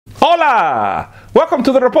Hola! Welcome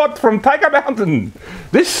to the report from Tiger Mountain.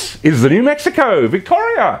 This is the New Mexico,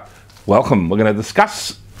 Victoria. Welcome. We're going to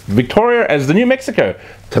discuss Victoria as the New Mexico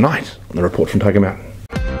tonight on the report from Tiger Mountain.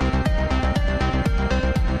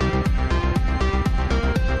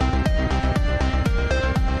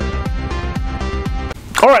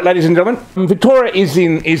 All right, ladies and gentlemen, Victoria is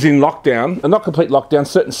in lockdown, not complete lockdown.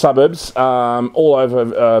 Certain suburbs all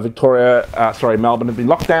over Victoria, Melbourne have been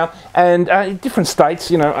locked down, and in different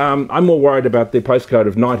states. You know, I'm more worried about the postcode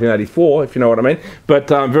of 1984, if you know what I mean. But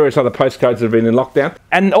various other postcodes have been in lockdown,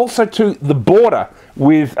 and also to the border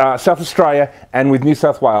with South Australia and with New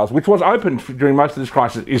South Wales, which was open during most of this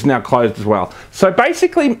crisis, is now closed as well. So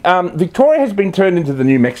basically, Victoria has been turned into the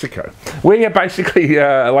New Mexico. We are basically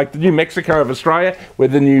like the New Mexico of Australia.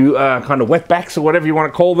 We're the new kind of wetbacks or whatever you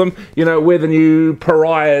want to call them. You know, we're the new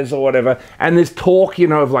pariahs or whatever. And there's talk, you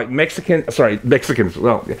know, of like Mexicans.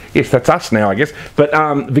 Well, yes, that's us now, I guess. But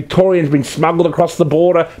Victorians been smuggled across the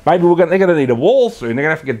border. Maybe they're going to need a wall soon. They're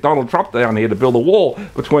going to have to get Donald Trump down here to build a wall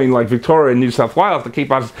between like Victoria and New South Wales to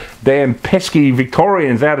keep us damn pesky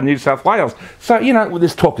Victorians out of New South Wales. So, you know, with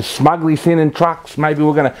this talk of smugglers in trucks, maybe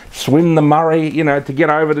we're going to swim the Murray, you know, to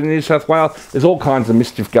get over to New South Wales. There's all kinds of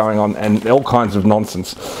mischief going on and all kinds of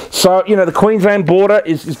nonsense. So, you know, the Queensland border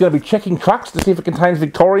is going to be checking trucks to see if it contains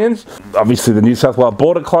Victorians. Obviously, the New South Wales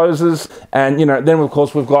border closes. And, you know, then, of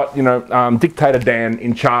course, we've got, you know, Dictator Dan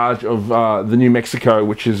in charge of the New Mexico,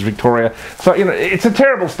 which is Victoria. So, you know, it's a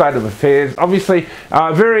terrible state of affairs. Obviously,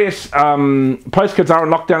 various postcodes are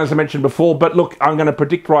in lockdown, as I mentioned before. But, look, I'm going to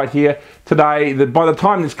predict right here today that by the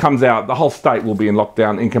time this comes out, the whole state will be in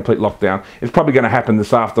lockdown, in complete lockdown. It's probably going to happen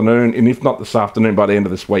this afternoon, and if not this afternoon, by the end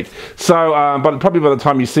of this week. So, but probably by the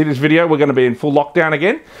time you see this video, we're going to be in full lockdown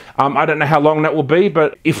again. I don't know how long that will be,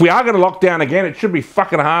 but if we are going to lock down again, it should be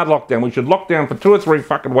fucking hard lockdown. We should lock down for 2 or 3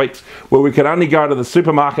 fucking weeks where we could only go to the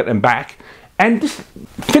supermarket and back and just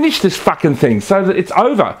finish this fucking thing so that it's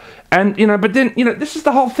over. And, you know, but then, you know, this is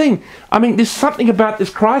the whole thing. I mean, there's something about this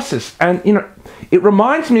crisis, and, you know, it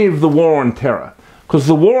reminds me of the war on terror, because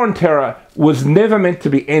the war on terror was never meant to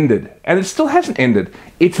be ended, and it still hasn't ended.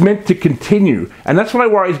 It's meant to continue, and that's what I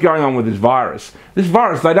worry is going on with this virus. This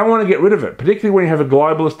virus, they don't want to get rid of it, particularly when you have a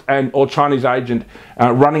globalist or Chinese agent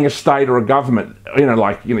running a state or a government. You know,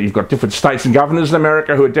 like, you know, you've got different states and governors in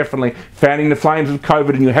America who are definitely fanning the flames of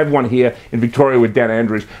COVID, and you have one here in Victoria with Dan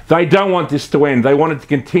Andrews. They don't want this to end. They want it to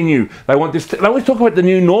continue. They want this to, they always talk about the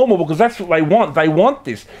new normal because that's what they want. They want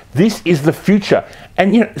this. This is the future.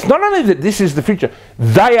 And, you know, it's not only that this is the future,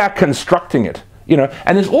 they are constructing it. You know,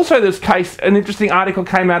 and there's also this case, an interesting article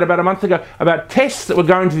came out about a month ago about tests that were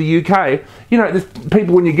going to the UK. You know, there's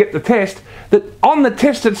people, when you get the test, that on the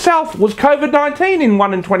test itself was COVID-19 in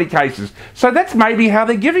 1 in 20 cases. So that's maybe how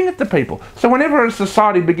they're giving it to people. So whenever a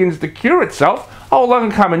society begins to cure itself, oh,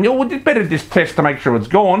 along come and you'll better just test to make sure it's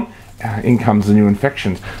gone. In comes the new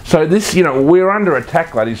infections. So this, you know, we're under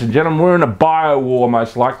attack, ladies and gentlemen. We're in a bio war,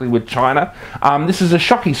 most likely, with China. This is a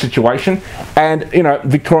shocking situation. And, you know,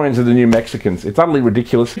 Victorians are the new Mexicans. It's utterly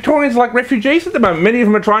ridiculous. Victorians are like refugees at the moment. Many of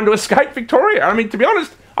them are trying to escape Victoria. I mean, to be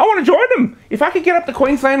honest, I want to join them. If I could get up to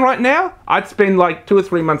Queensland right now, I'd spend like 2 or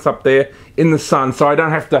 3 months up there in the sun, so I don't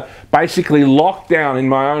have to basically lock down in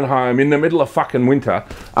my own home in the middle of fucking winter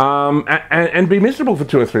and be miserable for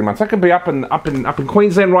 2 or 3 months. I could be up in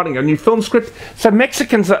Queensland writing a new film script. So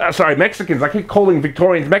Mexicans, I keep calling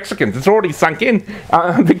Victorians Mexicans. It's already sunk in.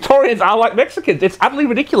 Victorians are like Mexicans. It's utterly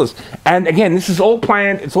ridiculous. And again, this is all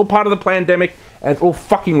planned. It's all part of the pandemic, and it's all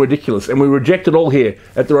fucking ridiculous. And we reject it all here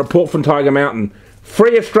at the report from Tiger Mountain.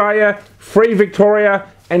 Free Australia, free Victoria,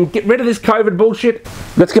 and get rid of this COVID bullshit.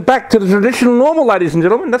 Let's get back to the traditional normal, ladies and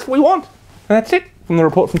gentlemen. That's what we want. And that's it from the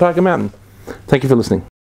report from Tiger Mountain. Thank you for listening.